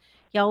does,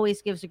 he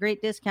always gives a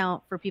great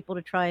discount for people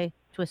to try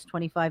Twist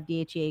 25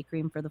 DHEA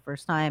cream for the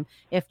first time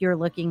if you're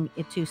looking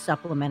to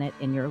supplement it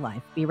in your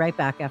life. Be right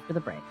back after the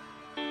break.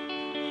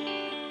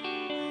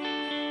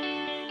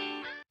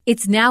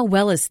 It's now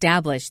well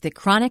established that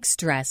chronic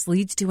stress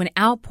leads to an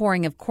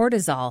outpouring of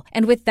cortisol,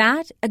 and with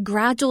that, a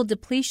gradual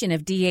depletion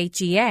of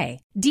DHEA.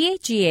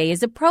 DHEA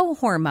is a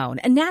prohormone,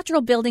 a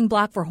natural building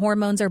block for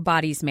hormones our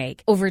bodies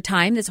make. Over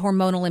time, this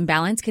hormonal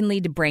imbalance can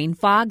lead to brain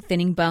fog,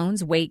 thinning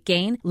bones, weight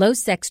gain, low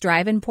sex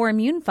drive, and poor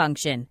immune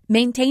function.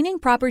 Maintaining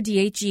proper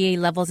DHEA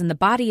levels in the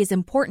body is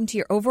important to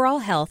your overall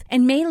health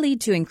and may lead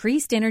to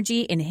increased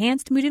energy,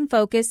 enhanced mood and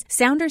focus,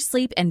 sounder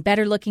sleep, and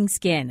better-looking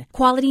skin.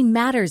 Quality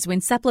matters when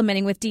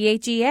supplementing with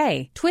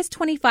DHEA. Twist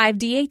 25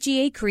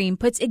 DHEA cream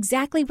puts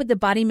exactly what the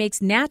body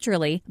makes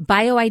naturally,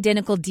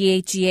 bioidentical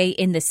DHEA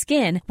in the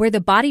skin, where the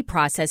body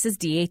processes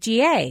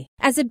DHEA.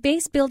 As a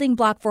base building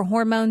block for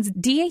hormones,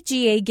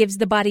 DHEA gives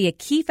the body a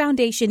key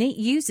foundation it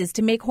uses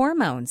to make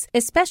hormones,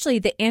 especially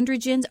the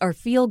androgens or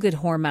feel-good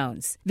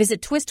hormones.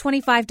 Visit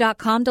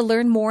twist25.com to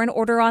learn more and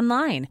order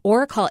online,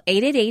 or call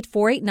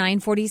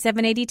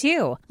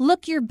 888-489-4782.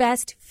 Look your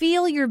best,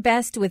 feel your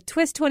best with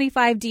Twist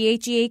 25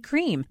 DHEA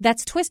cream.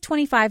 That's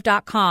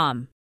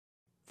twist25.com.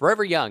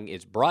 Forever Young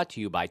is brought to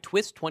you by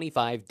Twist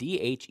 25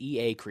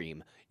 DHEA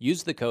cream.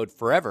 Use the code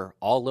FOREVER,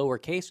 all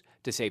lowercase,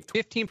 to save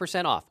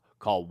 15% off.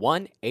 Call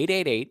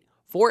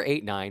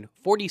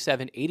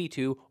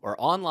 1-888-489-4782 or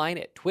online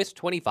at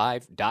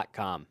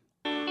twist25.com.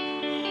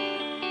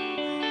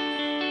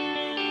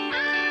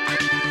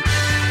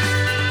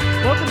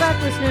 Welcome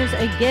back, listeners.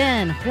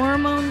 Again,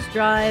 hormones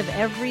drive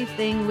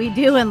everything we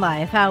do in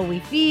life, how we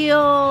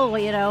feel,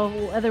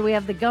 whether we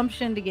have the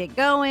gumption to get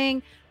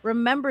going,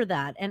 Remember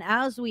that. And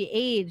as we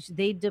age,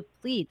 they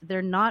deplete.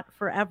 They're not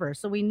forever.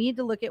 So we need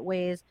to look at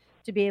ways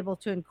to be able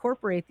to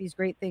incorporate these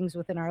great things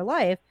within our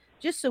life,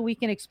 just so we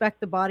can expect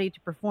the body to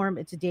perform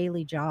its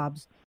daily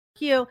jobs.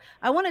 Hugh,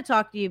 I want to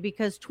talk to you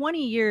because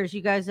 20 years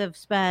you guys have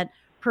spent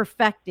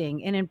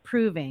perfecting and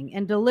improving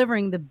and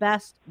delivering the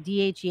best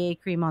DHEA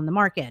cream on the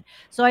market.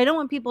 So I don't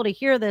want people to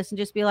hear this and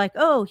just be like,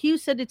 oh, Hugh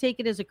said to take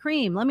it as a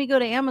cream. Let me go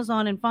to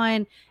Amazon and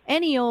find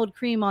any old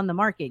cream on the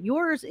market.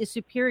 Yours is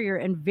superior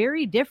and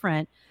very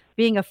different,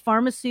 being a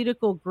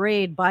pharmaceutical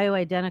grade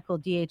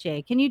bioidentical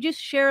DHEA. Can you just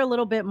share a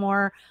little bit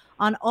more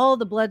on all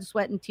the blood,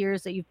 sweat, and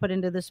tears that you've put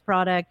into this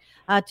product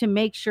to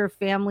make sure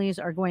families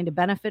are going to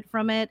benefit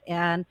from it?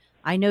 And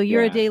I know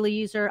you're a daily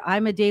user.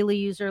 I'm a daily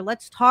user.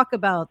 Let's talk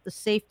about the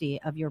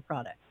safety of your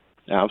product.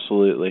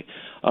 Absolutely.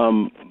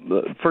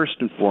 First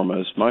and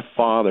foremost, my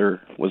father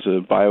was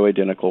a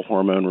bioidentical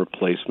hormone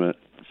replacement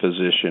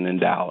physician in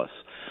Dallas.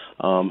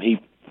 He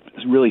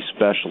really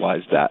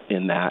specialized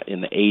in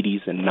the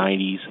 80s and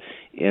 90s,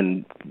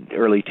 in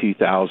early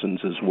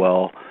 2000s as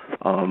well,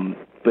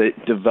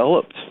 but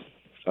developed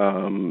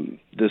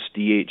this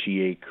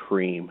DHEA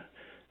cream.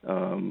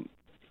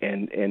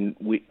 And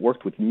we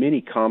worked with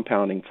many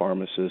compounding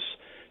pharmacists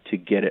to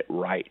get it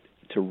right,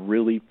 to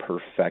really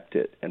perfect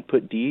it and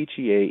put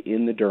DHEA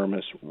in the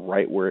dermis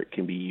right where it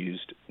can be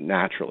used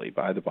naturally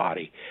by the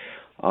body.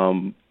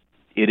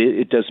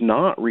 It does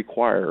not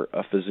require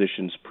a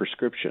physician's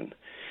prescription.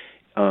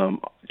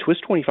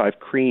 Twist 25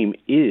 cream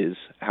is,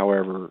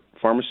 however,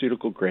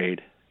 pharmaceutical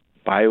grade,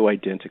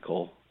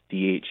 bioidentical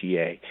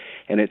DHEA,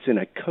 and it's in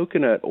a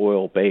coconut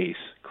oil base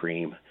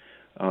cream,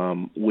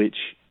 which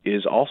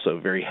is also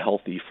very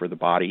healthy for the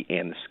body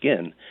and the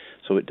skin.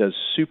 So it does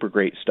super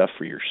great stuff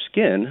for your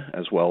skin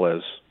as well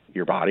as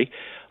your body.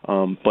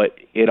 But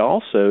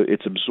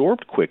it's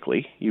absorbed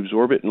quickly. You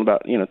absorb it in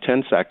about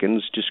 10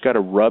 seconds. Just got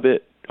to rub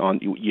it on.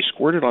 You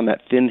squirt it on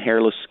that thin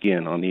hairless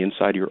skin on the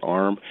inside of your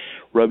arm.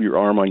 Rub your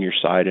arm on your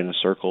side in a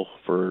circle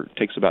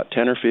takes about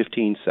 10 or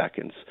 15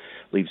 seconds.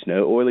 Leaves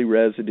no oily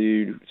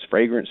residue. It's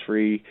fragrance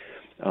free.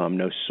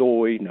 No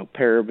soy, no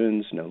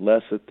parabens, no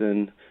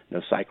lecithin,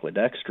 no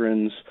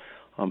cyclodextrins.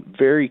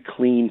 Very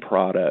clean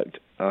product.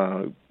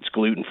 It's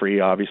gluten-free,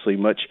 obviously,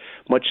 much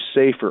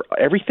safer.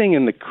 Everything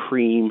in the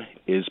cream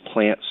is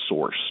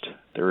plant-sourced.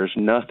 There is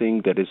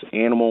nothing that is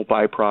animal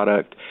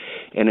byproduct,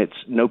 and it's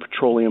no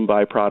petroleum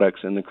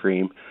byproducts in the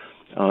cream.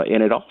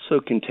 And it also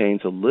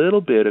contains a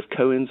little bit of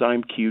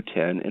coenzyme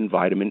Q10 and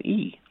vitamin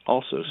E,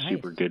 also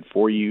super good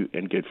for you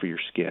and good for your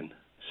skin.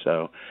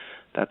 So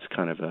that's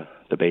kind of the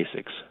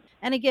basics.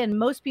 And again,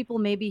 most people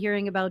may be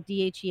hearing about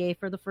DHEA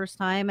for the first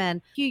time.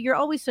 And Hugh, you're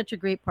always such a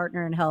great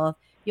partner in health.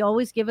 You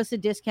always give us a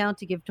discount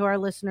to give to our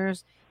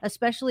listeners,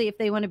 especially if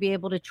they want to be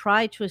able to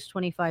try Twist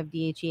 25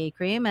 DHEA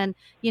cream and,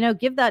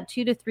 give that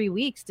 2 to 3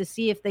 weeks to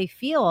see if they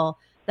feel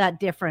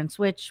that difference,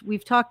 which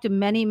we've talked to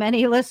many,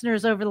 many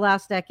listeners over the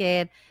last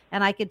decade.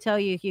 And I could tell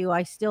you, Hugh,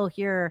 I still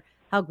hear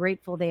how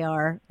grateful they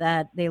are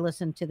that they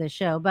listen to this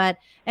show. But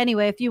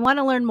anyway, if you want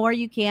to learn more,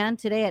 you can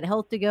today at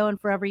Health to Go and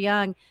Forever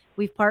Young.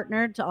 We've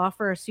partnered to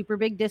offer a super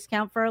big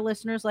discount for our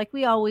listeners like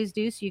we always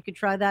do. So you could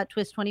try that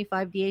Twist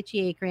 25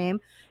 DHEA cream.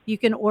 You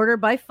can order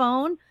by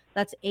phone.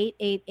 That's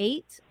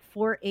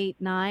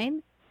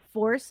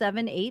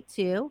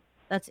 888-489-4782.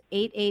 That's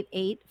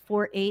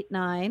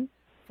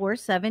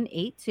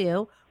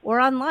 888-489-4782. Or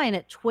online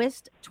at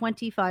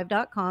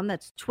twist25.com.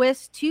 That's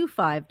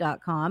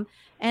twist25.com.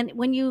 And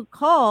when you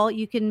call,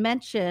 you can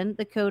mention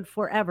the code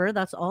FOREVER.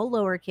 That's all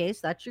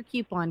lowercase. That's your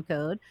coupon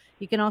code.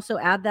 You can also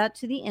add that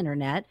to the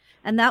internet,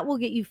 and that will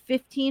get you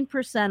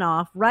 15%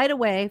 off right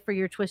away for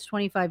your Twist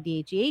 25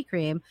 DHEA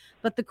cream.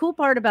 But the cool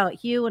part about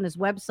Hugh and his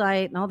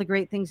website and all the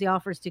great things he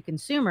offers to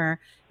consumer,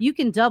 you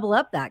can double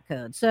up that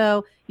code.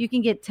 So you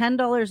can get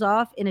 $10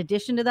 off in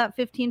addition to that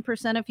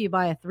 15% if you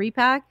buy a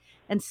 3-pack,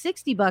 and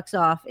 $60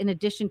 off in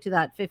addition to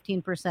that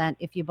 15%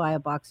 if you buy a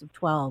box of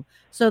 12.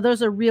 So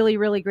those are really,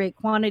 really great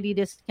quantity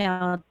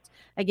discounts.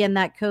 Again,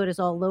 that code is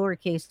all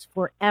lowercase,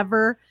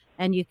 FOREVER,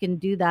 and you can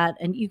do that.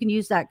 And you can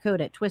use that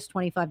code at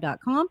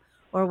twist25.com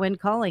or when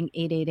calling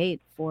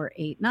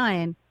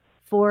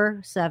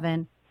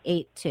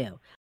 888-489-4782.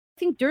 I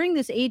think during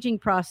this aging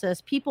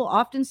process, people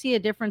often see a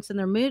difference in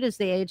their mood as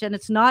they age, and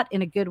it's not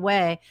in a good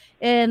way.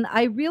 And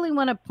I really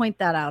want to point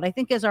that out. I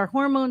think as our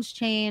hormones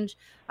change,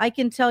 I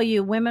can tell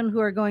you women who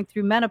are going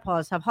through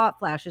menopause have hot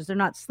flashes. They're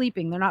not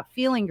sleeping. They're not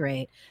feeling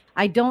great.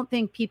 I don't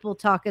think people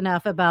talk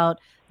enough about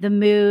the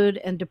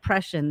mood and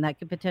depression that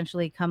could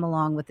potentially come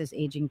along with this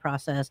aging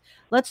process.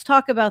 Let's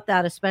talk about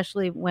that,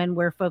 especially when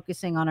we're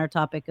focusing on our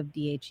topic of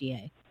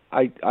DHEA.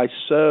 I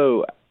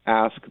so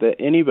ask that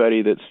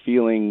anybody that's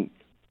feeling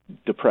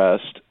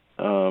depressed,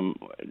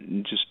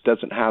 just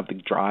doesn't have the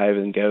drive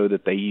and go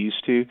that they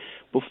used to,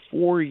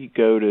 before you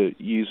go to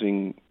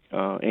using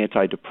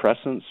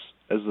antidepressants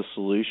as the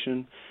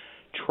solution,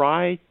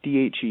 try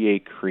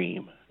DHEA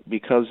cream.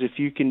 Because if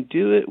you can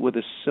do it with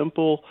a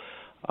simple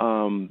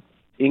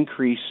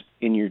increase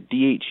in your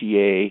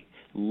DHEA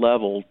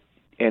level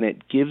and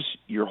it gives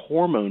your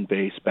hormone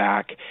base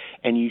back,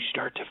 and you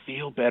start to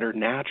feel better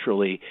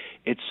naturally.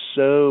 It's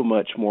so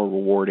much more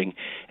rewarding.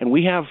 And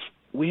we have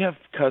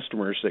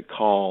customers that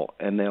call,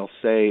 and they'll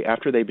say,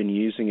 after they've been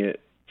using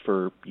it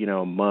for,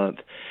 a month,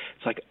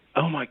 it's like,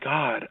 oh my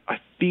God,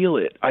 I feel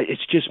it.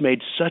 It's just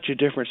made such a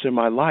difference in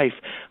my life.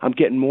 I'm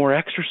getting more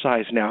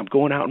exercise now. I'm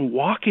going out and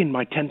walking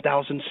my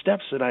 10,000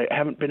 steps that I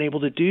haven't been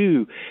able to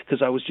do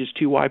because I was just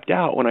too wiped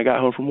out when I got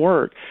home from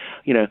work.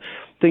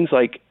 Things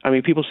like,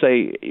 people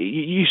say,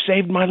 you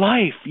saved my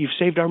life. You've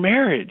saved our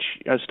marriage,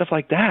 stuff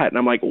like that. And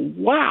I'm like,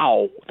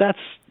 wow, that's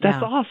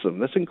awesome.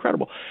 That's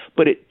incredible.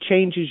 But it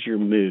changes your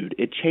mood.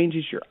 It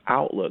changes your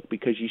outlook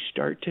because you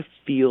start to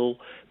feel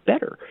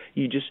better.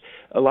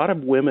 A lot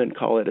of women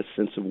call it a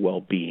sense of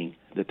well-being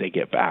that they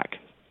get back.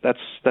 That's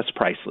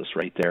priceless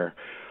right there.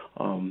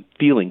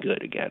 Feeling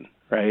good again,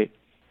 right?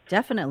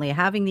 Definitely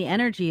having the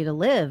energy to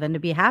live and to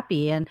be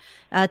happy and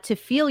to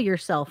feel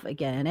yourself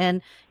again.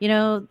 And,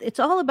 it's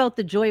all about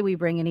the joy we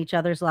bring in each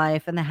other's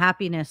life and the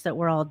happiness that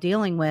we're all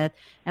dealing with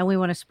and we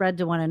want to spread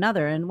to one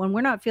another. And when we're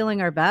not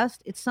feeling our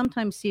best, it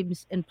sometimes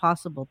seems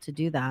impossible to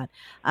do that.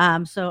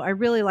 So I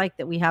really like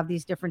that we have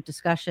these different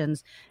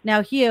discussions.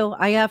 Now, Hugh,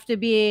 I have to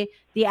be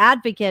the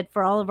advocate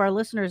for all of our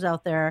listeners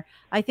out there.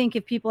 I think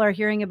if people are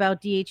hearing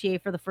about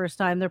DHEA for the first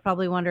time, they're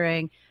probably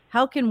wondering,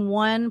 how can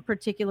one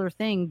particular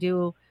thing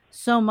do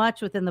so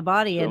much within the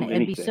body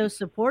and be so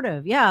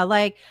supportive? Yeah.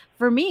 Like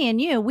for me and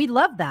you, we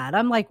love that.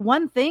 I'm like,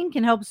 one thing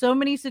can help so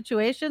many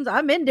situations.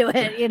 I'm into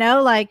it,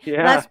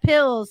 less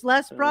pills,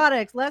 less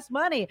products, less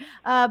money.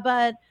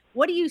 But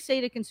what do you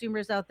say to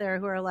consumers out there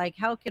who are like,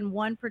 how can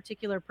one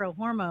particular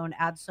pro-hormone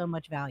add so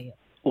much value?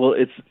 Well,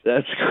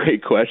 that's a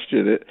great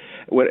question.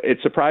 It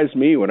surprised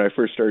me when I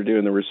first started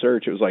doing the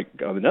research. It was like,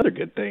 oh, another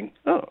good thing.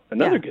 Oh,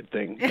 another good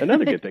thing.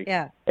 Another good thing.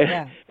 Yeah.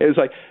 It was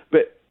like,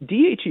 but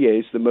DHEA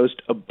is the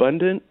most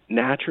abundant,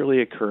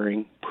 naturally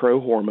occurring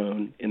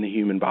pro-hormone in the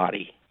human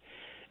body.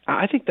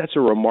 I think that's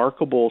a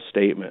remarkable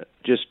statement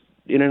just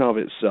in and of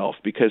itself,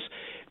 because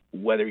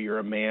whether you're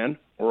a man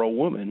or a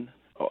woman,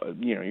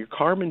 your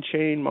carbon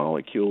chain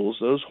molecules,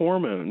 those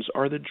hormones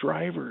are the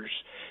drivers.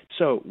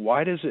 So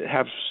why does it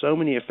have so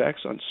many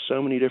effects on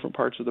so many different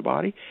parts of the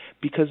body?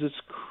 Because it's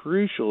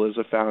crucial as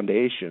a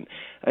foundation.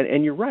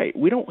 And you're right,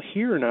 we don't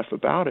hear enough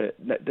about it.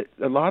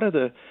 A lot of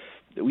they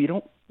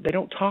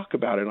don't talk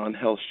about it on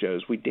health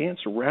shows. We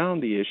dance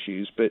around the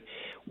issues, but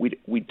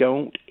we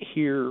don't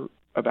hear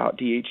about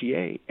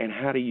DHEA and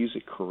how to use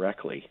it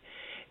correctly.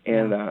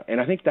 And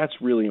I think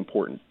that's really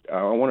important.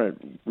 I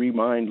want to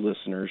remind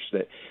listeners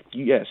that,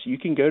 yes, you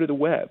can go to the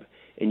web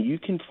and you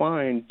can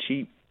find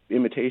cheap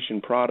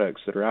imitation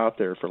products that are out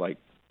there for like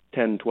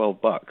 $10,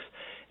 $12,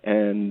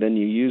 and then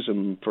you use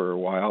them for a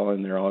while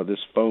and they're all this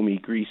foamy,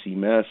 greasy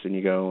mess, and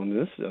you go,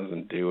 this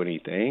doesn't do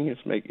anything.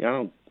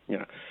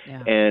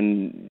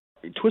 And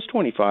Twist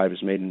 25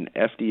 is made in an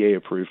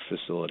FDA-approved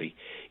facility.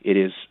 It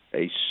is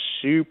a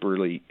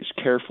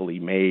carefully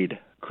made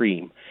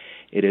cream.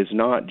 It is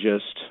not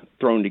just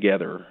thrown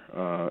together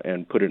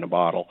and put in a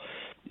bottle.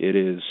 It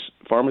is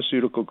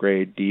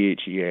pharmaceutical-grade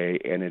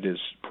DHEA, and it is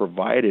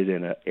provided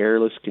in an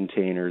airless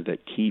container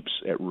that keeps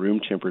at room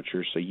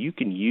temperature so you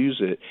can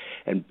use it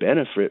and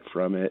benefit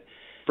from it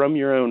from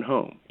your own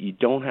home. You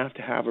don't have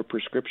to have a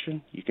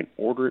prescription. You can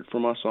order it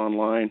from us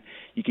online.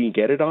 You can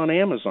get it on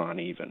Amazon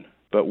even.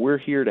 But we're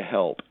here to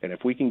help, and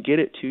if we can get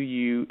it to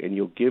you and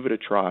you'll give it a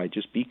try,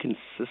 just be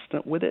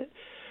consistent with it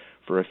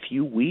for a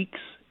few weeks,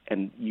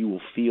 and you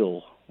will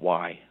feel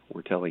why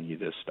we're telling you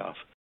this stuff.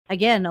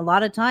 Again, a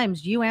lot of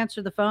times you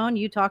answer the phone,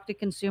 you talk to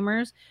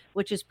consumers,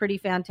 which is pretty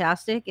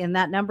fantastic. And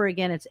that number,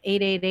 again, it's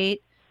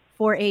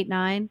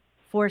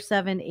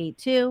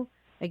 888-489-4782.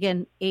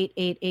 Again,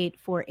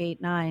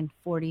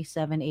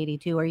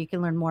 888-489-4782. Or you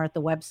can learn more at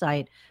the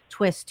website,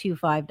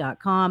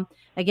 twist25.com.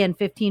 Again,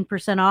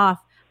 15%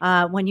 off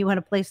when you want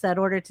to place that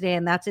order today.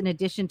 And that's in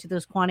addition to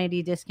those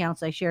quantity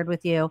discounts I shared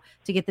with you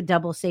to get the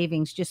double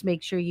savings. Just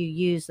make sure you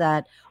use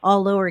that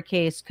all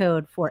lowercase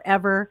code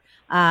forever.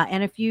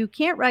 And if you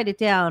can't write it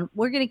down,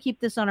 we're going to keep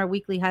this on our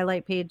weekly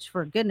highlight page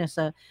for goodness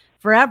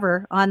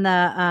forever on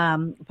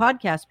the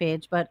podcast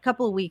page. But a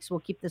couple of weeks,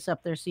 we'll keep this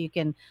up there so you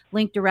can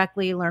link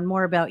directly, learn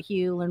more about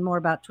Hugh, learn more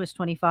about Twist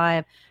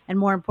 25, and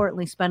more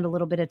importantly, spend a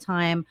little bit of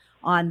time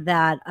on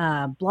that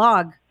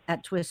blog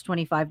at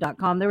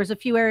twist25.com. There was a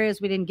few areas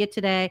we didn't get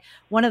today.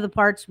 One of the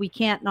parts we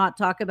can't not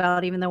talk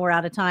about, even though we're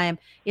out of time,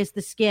 is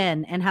the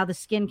skin and how the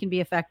skin can be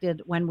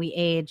affected when we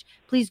age.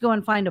 Please go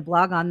and find a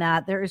blog on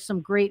that. There is some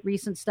great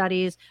recent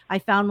studies. I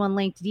found one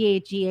linked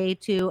DHEA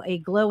to a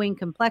glowing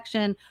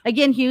complexion.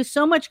 Again, Hugh,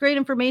 so much great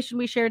information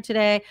we shared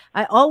today.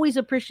 I always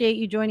appreciate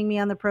you joining me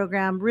on the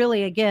program.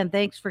 Really, again,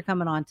 thanks for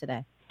coming on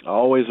today.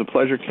 Always a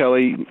pleasure,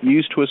 Kelly.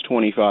 Use Twist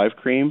 25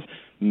 cream.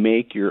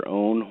 Make your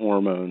own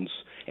hormones.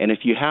 And if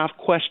you have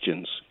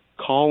questions,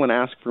 call and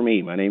ask for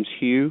me. My name's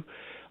Hugh.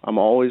 I'm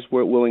always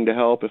willing to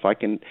help if I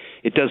can.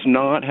 It does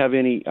not have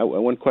any,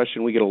 one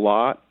question we get a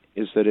lot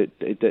is that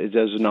it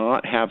does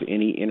not have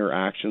any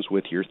interactions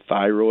with your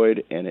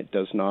thyroid, and it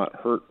does not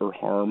hurt or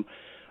harm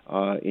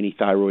any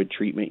thyroid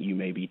treatment you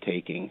may be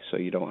taking, so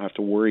you don't have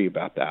to worry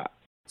about that.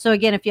 So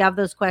again, if you have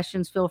those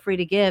questions, feel free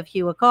to give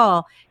Hugh a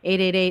call,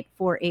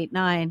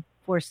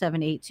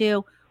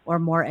 888-489-4782, or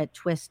more at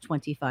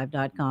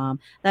twist25.com.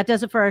 That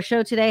does it for our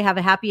show today. Have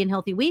a happy and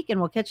healthy week,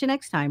 and we'll catch you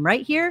next time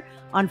right here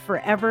on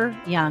Forever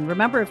Young.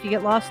 Remember, if you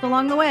get lost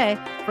along the way,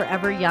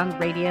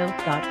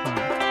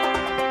 foreveryoungradio.com.